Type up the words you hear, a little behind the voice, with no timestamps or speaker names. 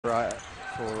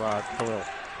for Khalil.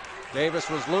 Davis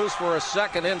was loose for a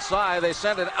second inside. They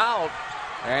sent it out,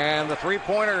 and the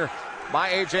three-pointer by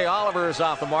A.J. Oliver is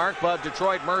off the mark, but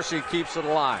Detroit Mercy keeps it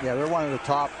alive. Yeah, they're one of the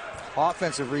top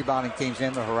offensive rebounding teams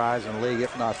in the Horizon League,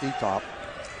 if not the top.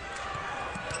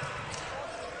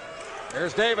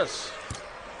 There's Davis.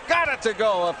 Got it to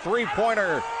go, a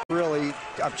three-pointer. Really,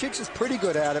 Chicks is pretty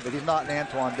good at it, but he's not in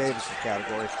Antoine Davis'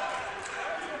 category.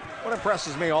 What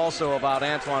impresses me also about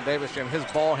Antoine Davis and his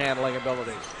ball handling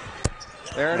abilities.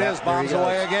 There it is, bombs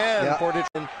away again for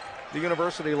Detroit, the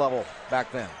university level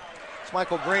back then. It's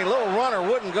Michael Green, little runner,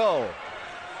 wouldn't go.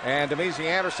 And Demezi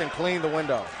Anderson cleaned the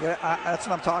window. Yeah, that's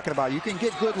what I'm talking about. You can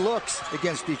get good looks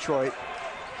against Detroit.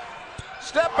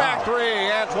 Step back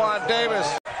three, Antoine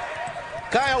Davis.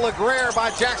 Kyle LeGrare by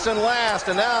Jackson Last,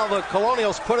 and now the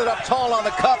Colonials put it up tall on the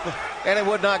cup, and it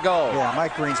would not go. Yeah,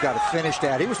 Mike Green's got to finish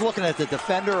that. He was looking at the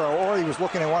defender, or he was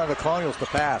looking at one of the Colonials to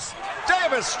pass.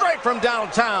 Davis straight from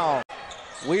downtown.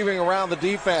 Weaving around the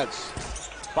defense.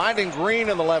 Finding Green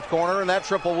in the left corner, and that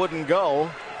triple wouldn't go.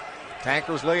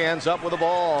 Tankersley ends up with the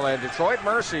ball, and Detroit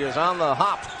Mercy is on the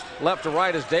hop left to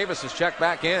right as Davis is checked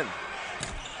back in.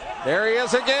 There he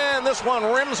is again. This one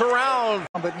rims around.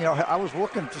 But, you know, I was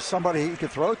looking for somebody he could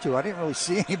throw to. I didn't really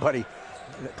see anybody.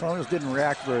 The Colonials didn't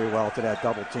react very well to that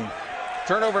double team.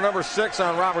 Turnover number 6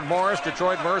 on Robert Morris.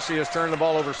 Detroit Mercy has turned the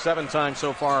ball over 7 times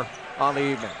so far on the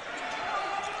evening.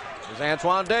 There's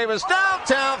Antoine Davis.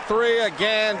 Downtown three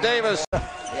again. Davis.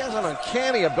 He has an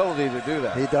uncanny ability to do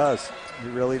that. He does. He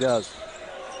really does.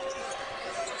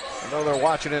 I know they're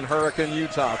watching in Hurricane,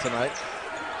 Utah tonight.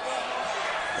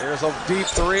 There's a deep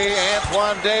three.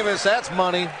 Antoine Davis. That's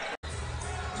money. I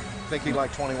think he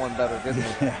liked 21 better, didn't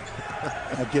he? Yeah.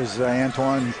 That gives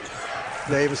Antoine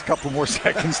Davis a couple more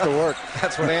seconds to work.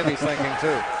 That's what Andy's thinking,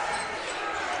 too.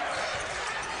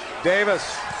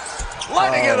 Davis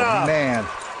lighting it up. Man.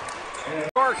 New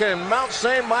York and Mount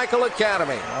St. Michael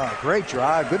Academy. Oh, great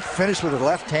drive. Good finish with the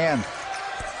left hand.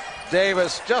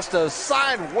 Davis just a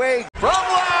sideway from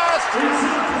last.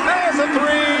 There's a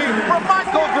three from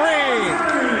Michael Green.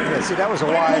 Yeah, see, that was a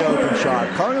wide open shot.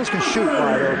 Cardinals can shoot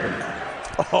wide open.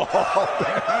 Oh,